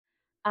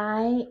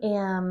I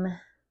am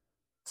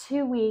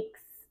 2 weeks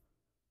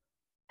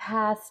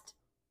past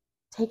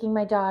taking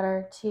my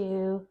daughter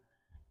to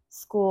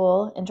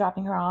school and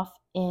dropping her off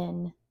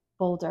in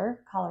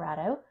Boulder,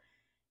 Colorado.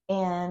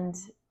 And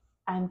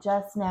I'm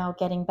just now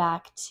getting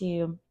back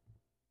to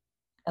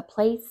a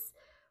place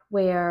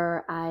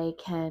where I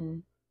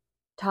can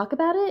talk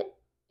about it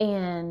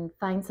and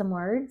find some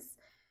words.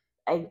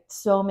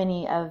 So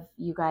many of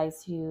you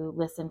guys who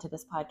listen to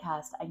this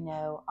podcast, I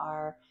know,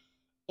 are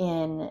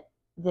in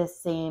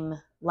this same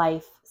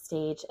life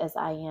stage as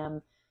I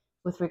am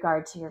with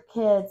regard to your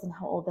kids and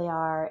how old they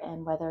are,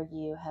 and whether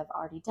you have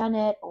already done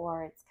it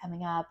or it's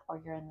coming up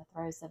or you're in the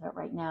throes of it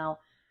right now.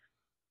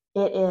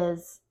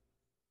 It's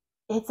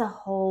a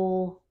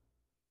whole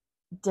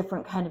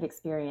different kind of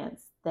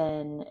experience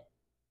than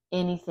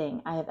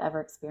anything I have ever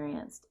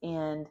experienced.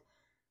 And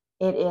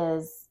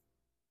it's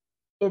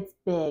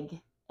big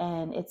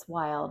and it's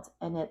wild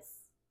and it's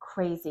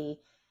crazy.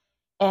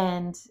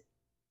 And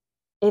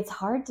it's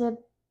hard to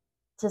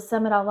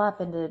sum it all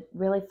up and to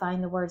really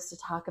find the words to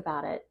talk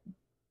about it.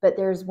 But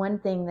there's one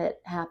thing that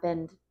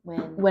happened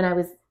when I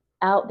was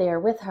out there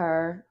with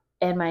her,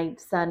 and my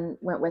son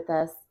went with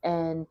us.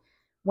 And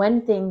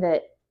one thing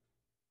that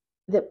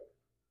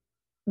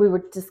we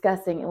were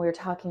discussing and we were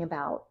talking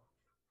about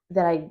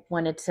that I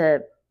wanted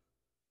to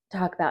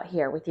talk about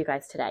here with you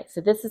guys today.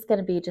 So this is going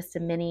to be just a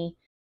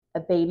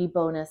baby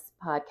bonus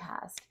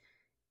podcast.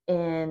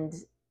 And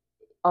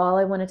all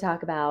I want to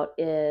talk about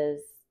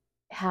is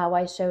how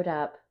I showed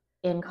up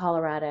in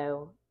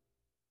Colorado,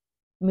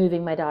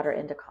 moving my daughter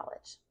into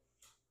college.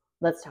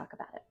 Let's talk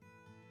about it.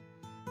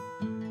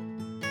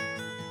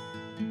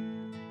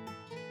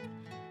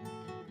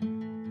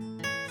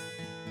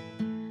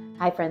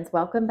 Hi, friends.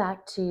 Welcome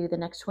back to The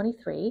Next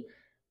 23.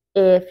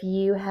 If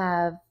you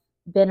have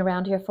been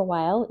around here for a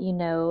while, you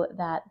know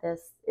that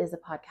this is a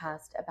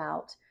podcast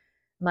about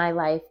my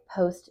life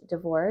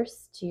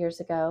post-divorce 2 years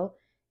ago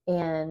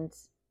and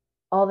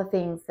all the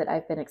things that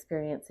I've been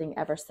experiencing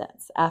ever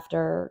since.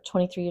 After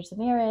 23 years of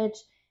marriage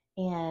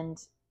and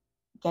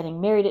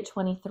getting married at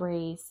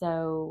 23,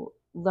 so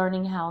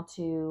learning how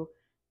to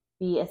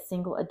be a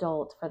single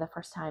adult for the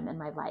first time in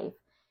my life.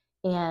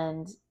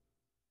 And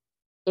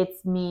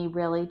it's me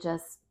really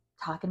just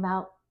talking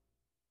about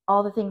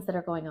all the things that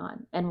are going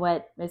on. And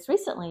what most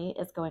recently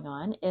is going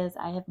on is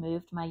I have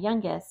moved my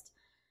youngest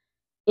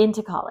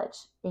into college.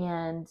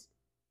 And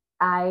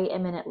I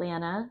am in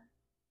Atlanta.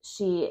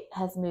 She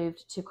has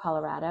moved to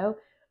Colorado.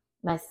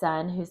 My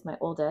son, who's my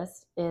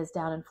oldest, is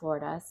down in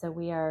Florida. So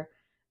we are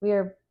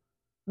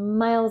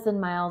miles and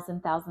miles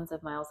and thousands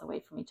of miles away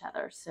from each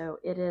other. So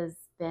it has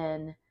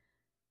been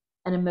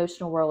an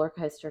emotional roller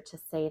coaster, to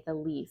say the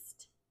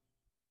least,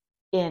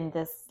 in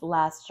this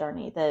last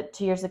journey. The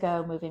 2 years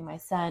ago, moving my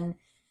son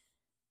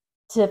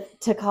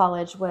to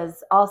college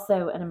was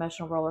also an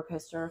emotional roller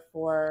coaster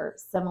for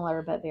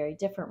similar but very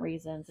different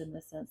reasons, in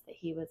the sense that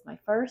he was my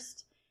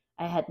first.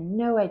 I had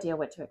no idea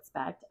what to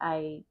expect.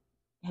 I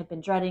had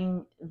been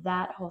dreading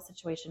that whole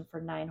situation for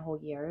 9 whole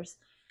years.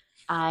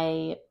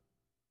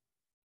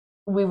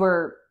 We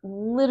were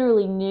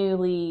literally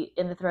newly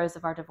in the throes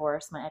of our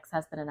divorce, my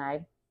ex-husband and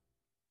I.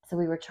 So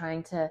we were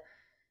trying to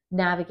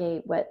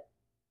navigate what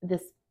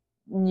this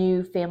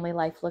new family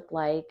life looked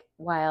like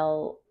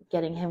while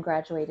getting him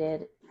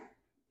graduated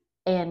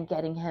and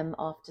getting him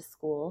off to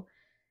school.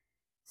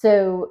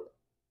 So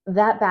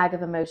that bag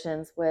of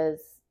emotions was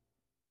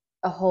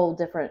a whole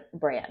different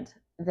brand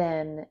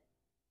than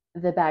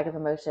the bag of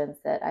emotions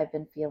that I've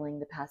been feeling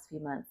the past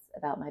few months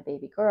about my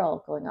baby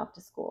girl going off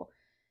to school,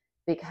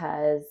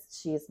 because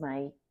she's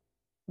my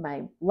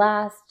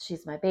last,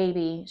 she's my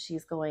baby.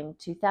 She's going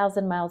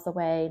 2,000 miles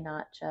away,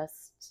 not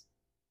just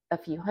a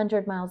few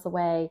hundred miles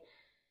away.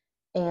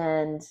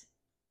 And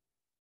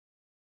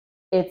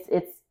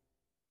it's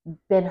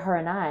been her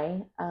and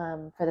I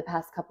for the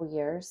past couple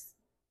years,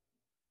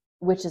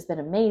 which has been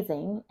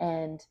amazing.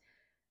 And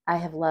I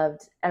have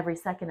loved every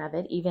second of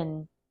it,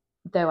 even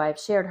though I've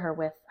shared her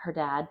with her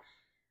dad.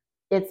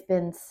 It's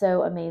been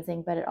so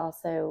amazing, but it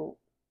also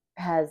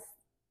has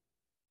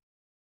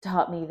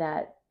taught me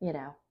that,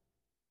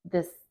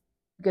 this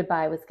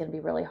goodbye was going to be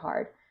really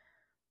hard.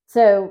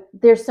 So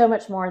there's so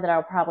much more that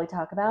I'll probably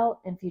talk about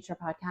in future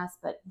podcasts,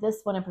 but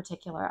this one in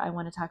particular, I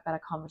want to talk about a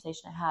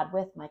conversation I had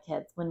with my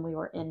kids when we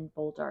were in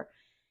Boulder.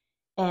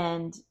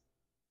 And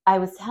I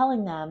was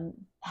telling them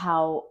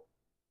how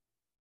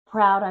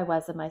proud I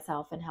was of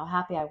myself and how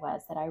happy I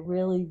was that I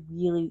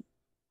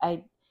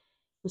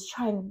was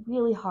trying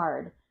really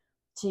hard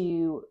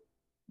to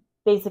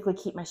basically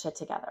keep my shit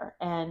together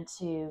and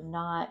to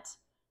not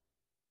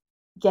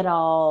get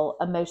all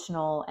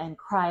emotional and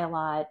cry a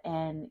lot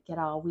and get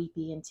all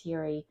weepy and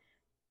teary,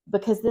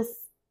 because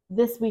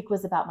this week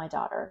was about my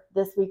daughter.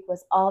 This week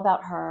was all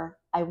about her.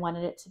 I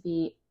wanted it to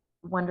be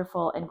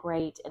wonderful and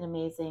great and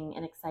amazing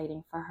and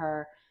exciting for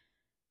her,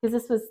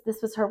 because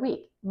this was her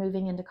week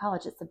moving into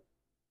college. It's a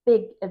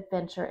big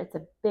adventure. It's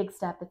a big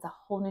step. It's a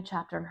whole new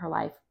chapter in her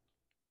life.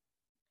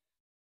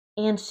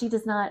 And she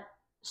doesn't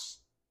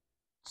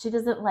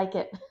like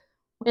it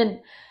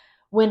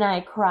when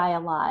I cry a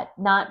lot,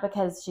 not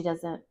because she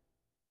doesn't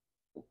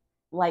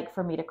like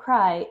for me to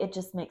cry, it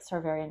just makes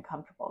her very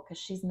uncomfortable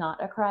because she's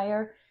not a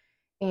crier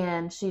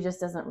and she just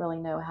doesn't really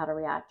know how to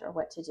react or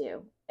what to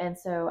do. And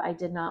so I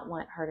did not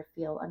want her to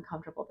feel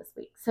uncomfortable this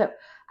week. So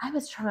I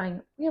was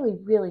trying really,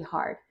 really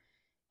hard.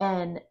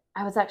 And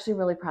I was actually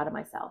really proud of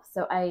myself.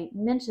 So I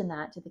mentioned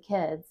that to the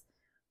kids,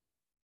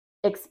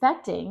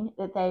 expecting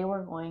that they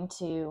were going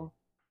to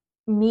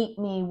meet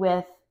me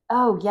with,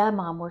 oh, yeah,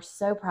 Mom, we're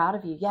so proud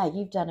of you. Yeah,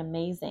 you've done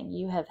amazing.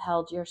 You have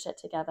held your shit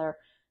together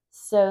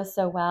so,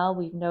 so well.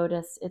 We've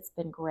noticed it's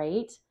been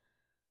great.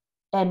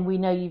 And we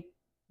know you've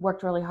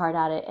worked really hard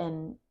at it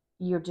and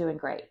you're doing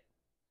great.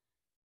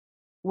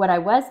 What I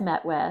was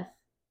met with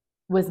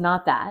was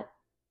not that.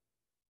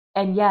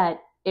 And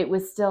yet it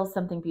was still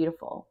something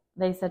beautiful.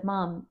 They said,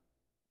 Mom,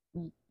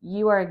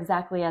 you are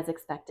exactly as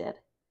expected.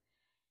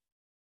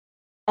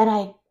 And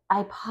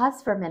I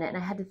paused for a minute and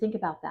I had to think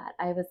about that.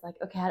 I was like,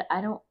 okay,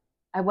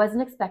 I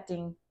wasn't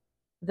expecting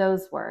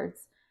those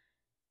words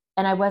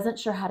and I wasn't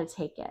sure how to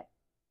take it.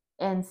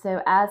 And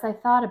so as I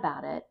thought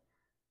about it,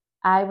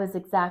 I was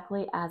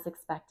exactly as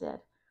expected.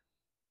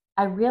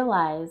 I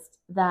realized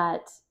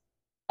that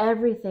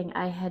everything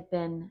I had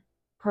been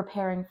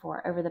preparing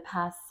for over the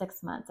past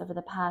 6 months, over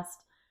the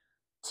past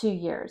 2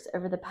 years,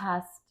 over the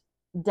past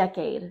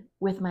decade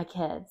with my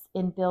kids,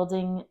 in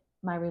building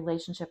my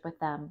relationship with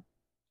them,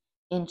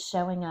 in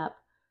showing up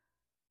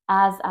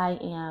as I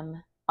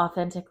am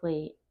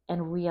authentically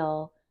and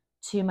real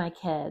to my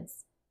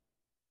kids,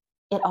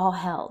 it all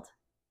held.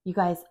 You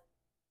guys,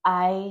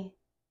 I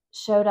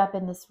showed up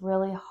in this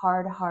really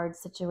hard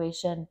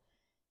situation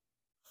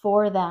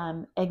for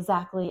them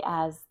exactly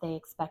as they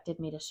expected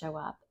me to show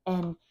up.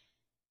 And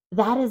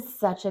that is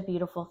such a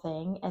beautiful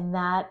thing. And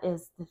that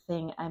is the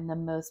thing I'm the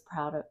most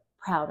proud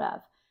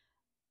of.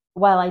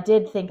 While I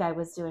did think I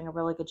was doing a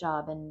really good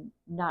job and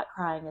not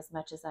crying as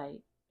much as I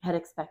had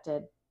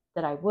expected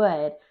that I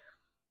would,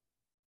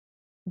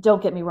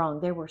 don't get me wrong,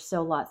 there were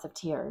still lots of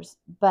tears,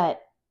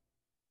 but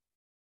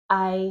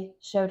I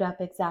showed up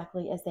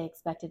exactly as they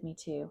expected me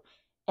to.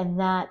 And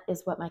that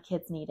is what my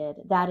kids needed.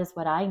 That is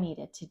what I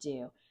needed to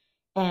do.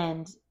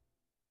 And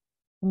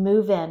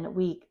move-in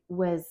week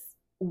was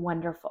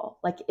wonderful.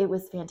 Like, it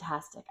was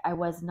fantastic. I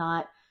was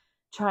not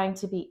trying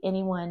to be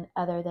anyone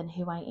other than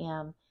who I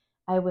am.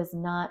 I was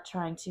not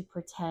trying to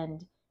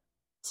pretend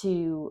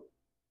to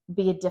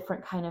be a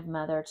different kind of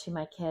mother to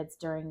my kids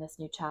during this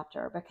new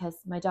chapter, because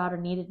my daughter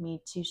needed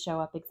me to show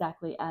up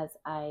exactly as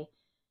I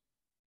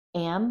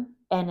am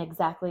and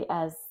exactly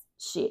as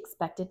she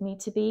expected me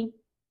to be.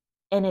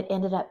 And it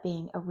ended up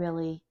being a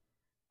really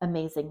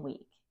amazing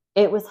week.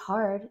 It was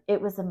hard.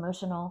 It was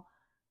emotional.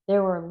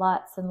 There were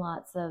lots and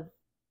lots of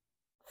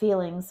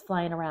feelings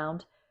flying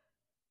around.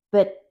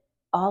 But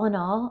all in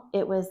all,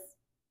 it was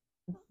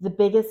the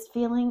biggest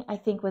feeling, I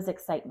think, was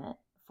excitement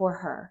for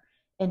her.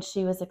 And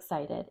she was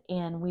excited.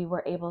 And we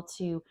were able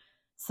to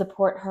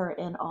support her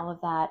in all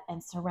of that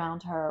and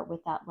surround her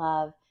with that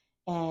love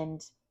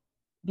and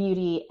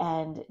beauty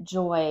and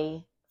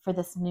joy for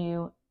this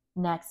new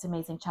next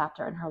amazing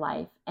chapter in her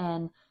life.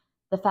 And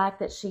the fact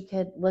that she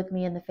could look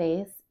me in the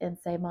face and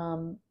say,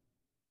 Mom,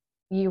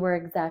 you were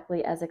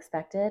exactly as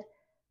expected.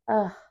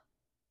 I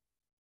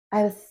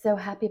was so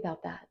happy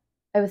about that.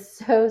 I was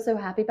so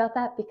happy about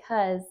that,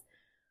 because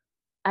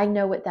I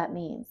know what that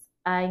means.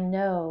 I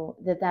know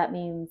that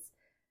means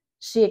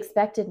she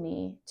expected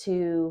me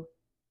to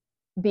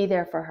be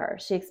there for her.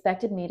 She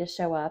expected me to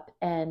show up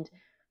and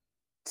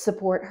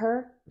support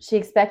her. She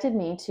expected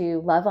me to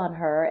love on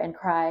her and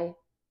cry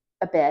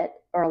a bit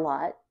or a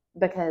lot,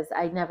 because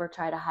I never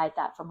try to hide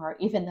that from her,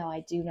 even though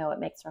I do know it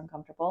makes her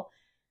uncomfortable.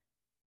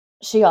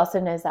 She also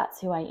knows that's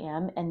who I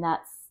am, and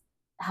that's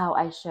how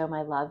I show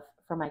my love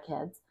for my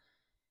kids.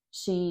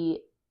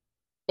 She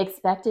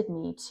expected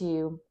me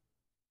to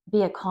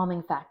be a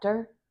calming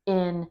factor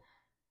in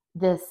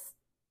this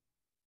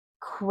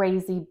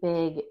crazy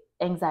big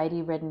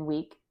anxiety ridden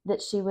week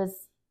that she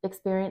was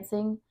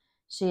experiencing.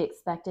 She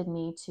expected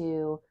me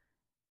to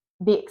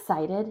be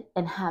excited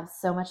and have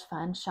so much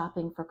fun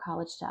shopping for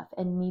college stuff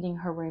and meeting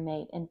her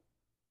roommate and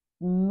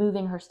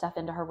moving her stuff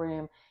into her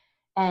room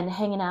and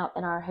hanging out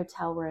in our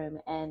hotel room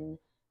and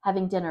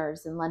having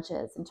dinners and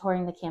lunches and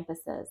touring the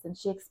campuses. And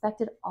she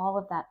expected all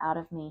of that out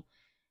of me.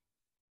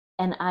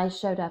 And I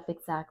showed up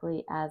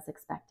exactly as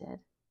expected.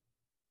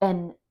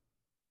 And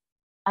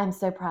I'm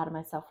so proud of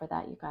myself for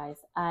that, you guys.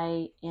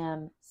 I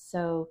am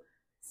so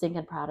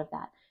stinking proud of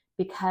that,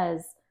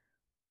 because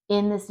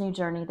in this new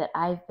journey that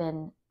I've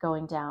been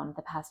going down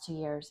the past 2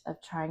 years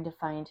of trying to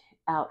find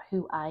out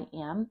who I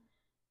am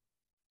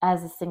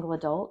as a single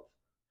adult,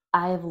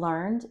 I have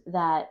learned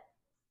that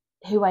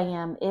who I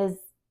am is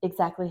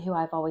exactly who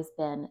I've always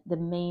been. The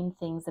main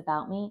things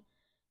about me,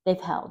 they've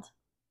held.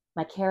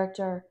 My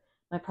character,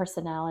 my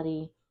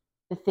personality,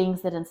 the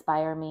things that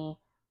inspire me,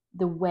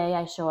 the way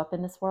I show up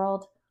in this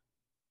world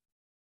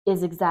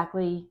is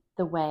exactly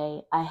the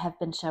way I have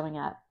been showing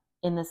up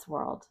in this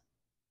world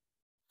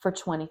for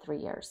 23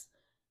 years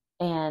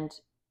and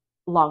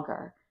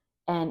longer.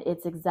 And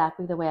it's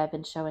exactly the way I've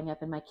been showing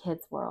up in my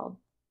kids' world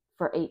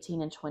for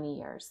 18 and 20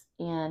 years.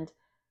 And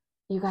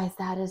you guys,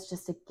 that is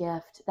just a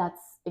gift. That's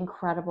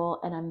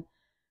incredible. And I'm,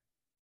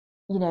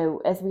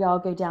 as we all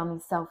go down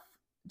these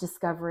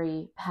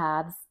self-discovery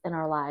paths in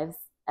our lives,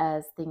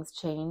 as things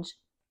change,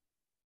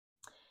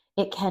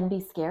 it can be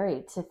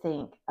scary to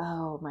think,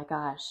 oh my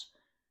gosh,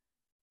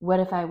 what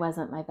if I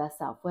wasn't my best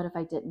self? What if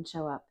I didn't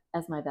show up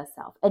as my best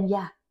self? And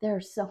yeah, there are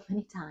so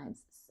many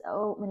times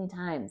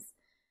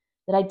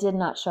that I did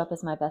not show up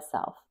as my best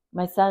self.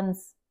 My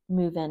son's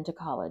move into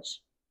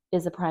college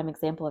is a prime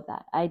example of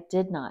that. I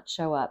did not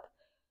show up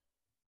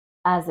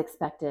as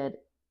expected.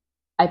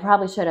 I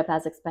probably showed up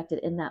as expected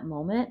in that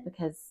moment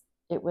because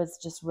it was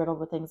just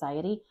riddled with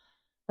anxiety,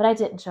 but I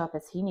didn't show up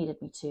as he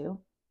needed me to.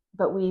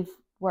 But we've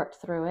worked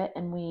through it,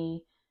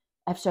 and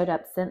I've showed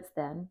up since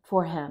then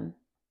for him.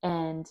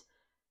 And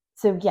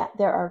so, yeah,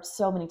 there are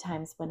so many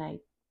times when I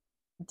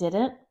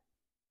didn't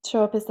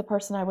show up as the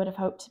person I would have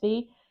hoped to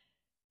be,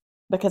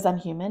 because I'm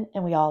human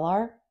and we all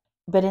are.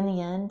 But in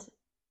the end,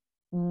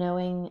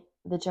 knowing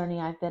the journey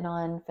I've been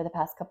on for the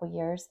past couple of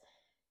years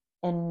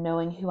and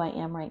knowing who I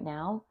am right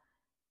now,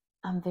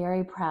 I'm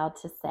very proud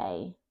to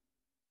say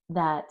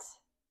that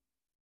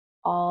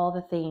all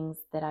the things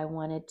that I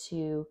wanted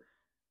to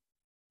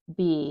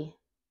be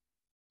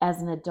as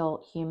an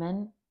adult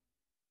human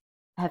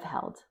have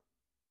held.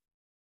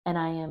 And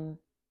I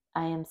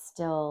am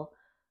still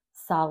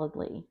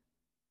solidly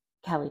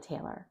Kelly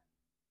Taylor,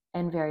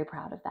 and very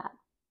proud of that.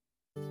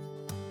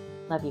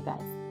 Love you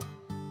guys.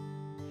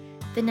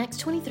 The Next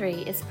 23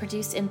 is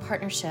produced in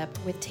partnership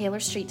with Taylor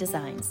Street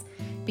Designs.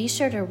 Be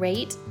sure to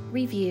rate,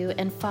 review,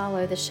 and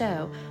follow the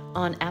show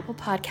on Apple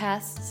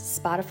Podcasts,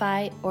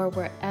 Spotify, or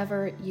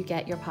wherever you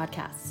get your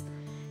podcasts.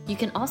 You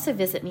can also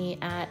visit me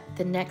at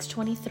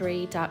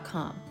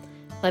thenext23.com.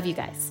 Love you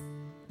guys.